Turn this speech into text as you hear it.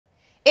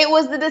It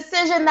was the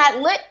decision that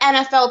lit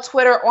NFL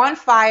Twitter on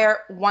fire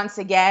once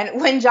again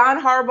when John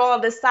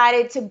Harbaugh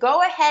decided to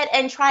go ahead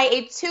and try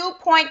a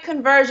 2-point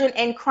conversion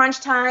in crunch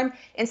time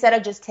instead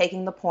of just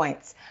taking the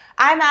points.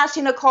 I'm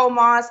Ashley Nicole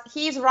Moss.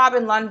 He's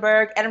Robin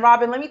Lundberg. And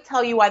Robin, let me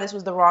tell you why this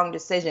was the wrong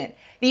decision.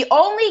 The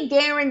only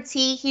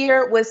guarantee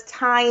here was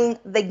tying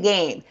the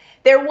game.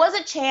 There was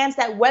a chance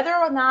that whether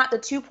or not the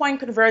 2-point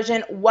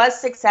conversion was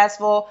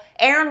successful,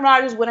 Aaron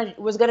Rodgers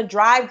was going to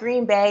drive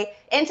Green Bay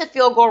into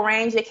field goal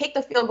range. They kick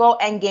the field goal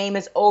and game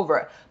is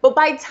over. But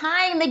by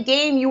tying the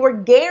game, you were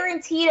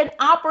guaranteed an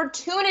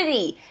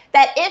opportunity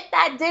that if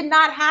that did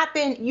not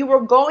happen, you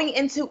were going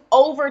into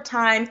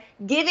overtime,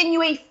 giving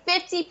you a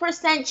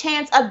 50%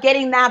 chance of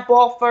getting that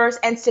ball first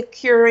and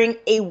securing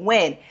a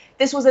win.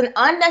 This was an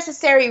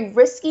unnecessary,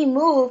 risky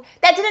move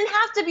that didn't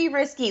have to be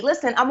risky.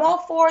 Listen, I'm all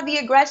for the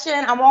aggression.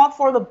 I'm all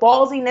for the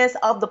ballsiness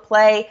of the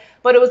play,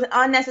 but it was an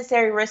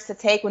unnecessary risk to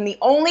take when the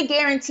only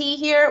guarantee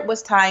here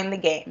was tying the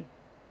game.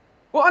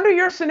 Well, under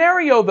your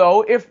scenario,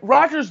 though, if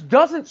Rodgers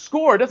doesn't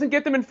score, doesn't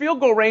get them in field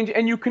goal range,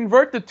 and you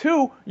convert the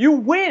 2, you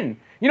win.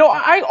 You know,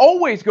 I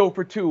always go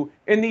for 2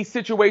 in these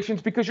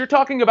situations because you're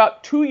talking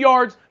about 2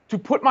 yards to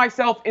put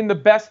myself in the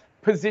best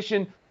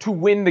position to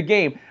win the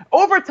game.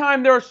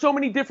 Overtime, there are so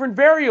many different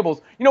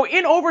variables. You know,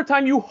 in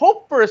overtime, you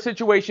hope for a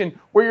situation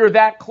where you're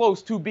that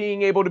close to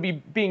being able to be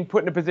being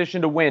put in a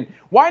position to win.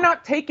 Why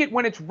not take it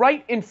when it's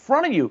right in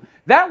front of you?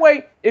 That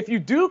way, if you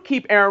do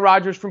keep Aaron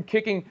Rodgers from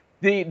kicking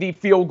the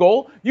field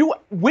goal, you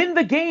win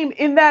the game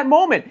in that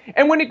moment.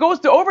 And when it goes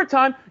to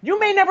overtime, you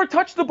may never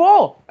touch the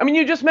ball. I mean,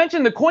 you just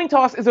mentioned the coin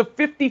toss is a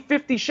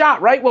 50-50 shot,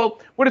 right?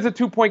 Well, what is a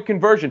 2-point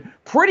conversion?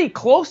 Pretty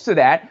close to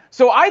that.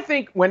 So I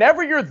think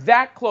whenever you're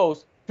that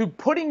close to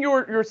putting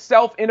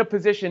yourself in a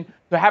position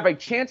to have a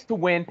chance to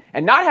win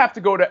and not have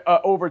to go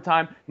to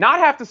overtime, not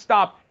have to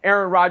stop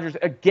Aaron Rodgers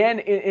again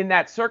in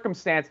that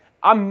circumstance,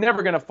 I'm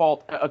never going to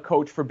fault a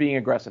coach for being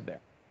aggressive there.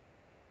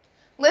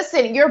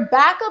 Listen, your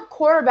backup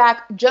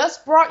quarterback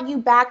just brought you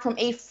back from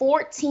a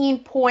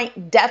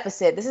 14-point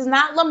deficit. This is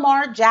not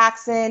Lamar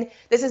Jackson.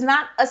 This is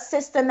not a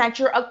system that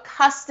you're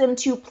accustomed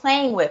to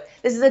playing with.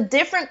 This is a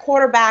different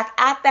quarterback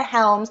at the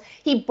helms.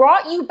 He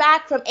brought you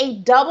back from a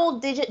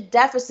double-digit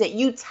deficit.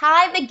 You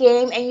tie the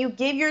game and you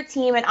give your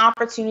team an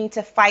opportunity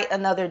to fight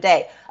another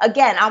day.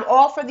 Again, I'm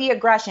all for the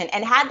aggression.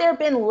 And had there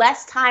been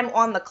less time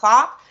on the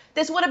clock,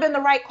 this would have been the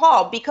right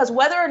call because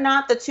whether or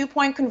not the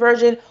 2-point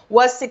conversion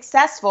was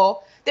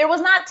successful, there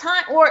was not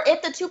time, or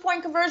if the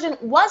 2-point conversion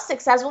was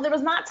successful, there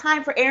was not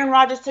time for Aaron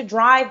Rodgers to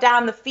drive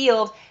down the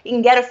field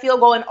and get a field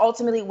goal and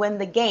ultimately win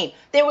the game.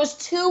 There was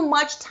too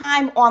much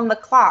time on the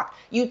clock.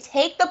 You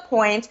take the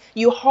point,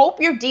 you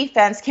hope your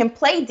defense can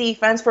play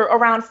defense for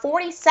around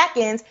 40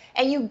 seconds,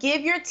 and you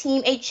give your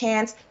team a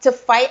chance to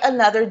fight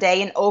another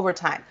day in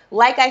overtime.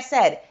 Like I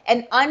said,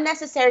 an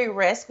unnecessary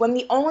risk when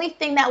the only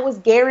thing that was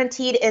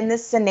guaranteed in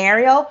this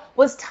scenario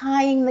was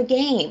tying the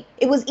game.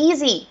 It was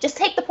easy. Just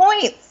take the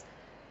points.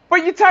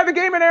 But you tie the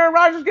game and Aaron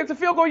Rodgers gets a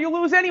field goal, you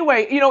lose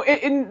anyway. You know,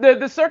 in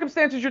the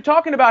circumstances you're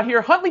talking about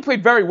here, Huntley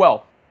played very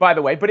well, by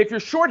the way. But if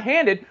you're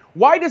shorthanded,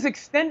 why does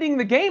extending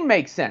the game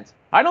make sense?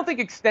 I don't think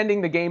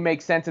extending the game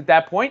makes sense at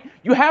that point.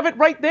 You have it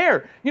right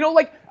there. You know,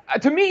 like,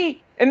 to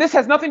me, and this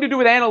has nothing to do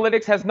with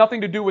analytics, has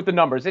nothing to do with the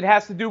numbers. It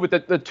has to do with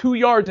the 2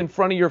 yards in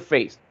front of your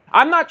face.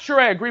 I'm not sure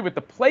I agree with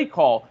the play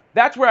call.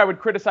 That's where I would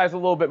criticize a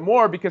little bit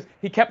more because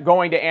he kept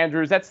going to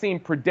Andrews. That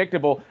seemed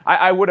predictable.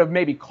 I would have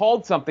maybe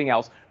called something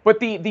else. But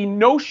the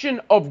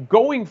notion of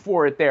going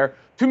for it there,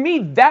 to me,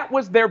 that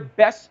was their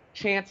best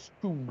chance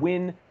to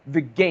win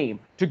the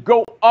game. To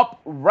go up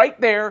right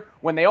there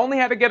when they only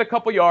had to get a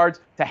couple yards,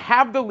 to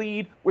have the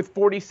lead with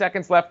 40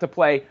 seconds left to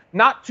play,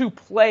 not to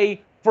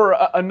play for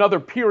another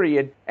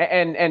period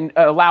and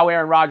allow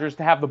Aaron Rodgers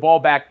to have the ball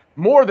back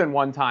more than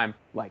one time,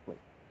 likely.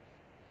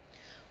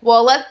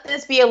 Well, let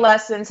this be a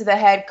lesson to the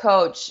head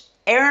coach.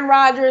 Aaron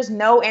Rodgers,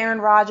 no Aaron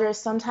Rodgers,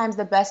 sometimes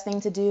the best thing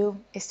to do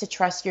is to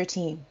trust your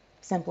team.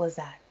 Simple as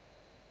that.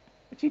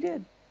 But he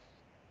did.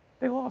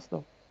 They lost,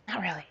 though.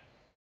 Not really.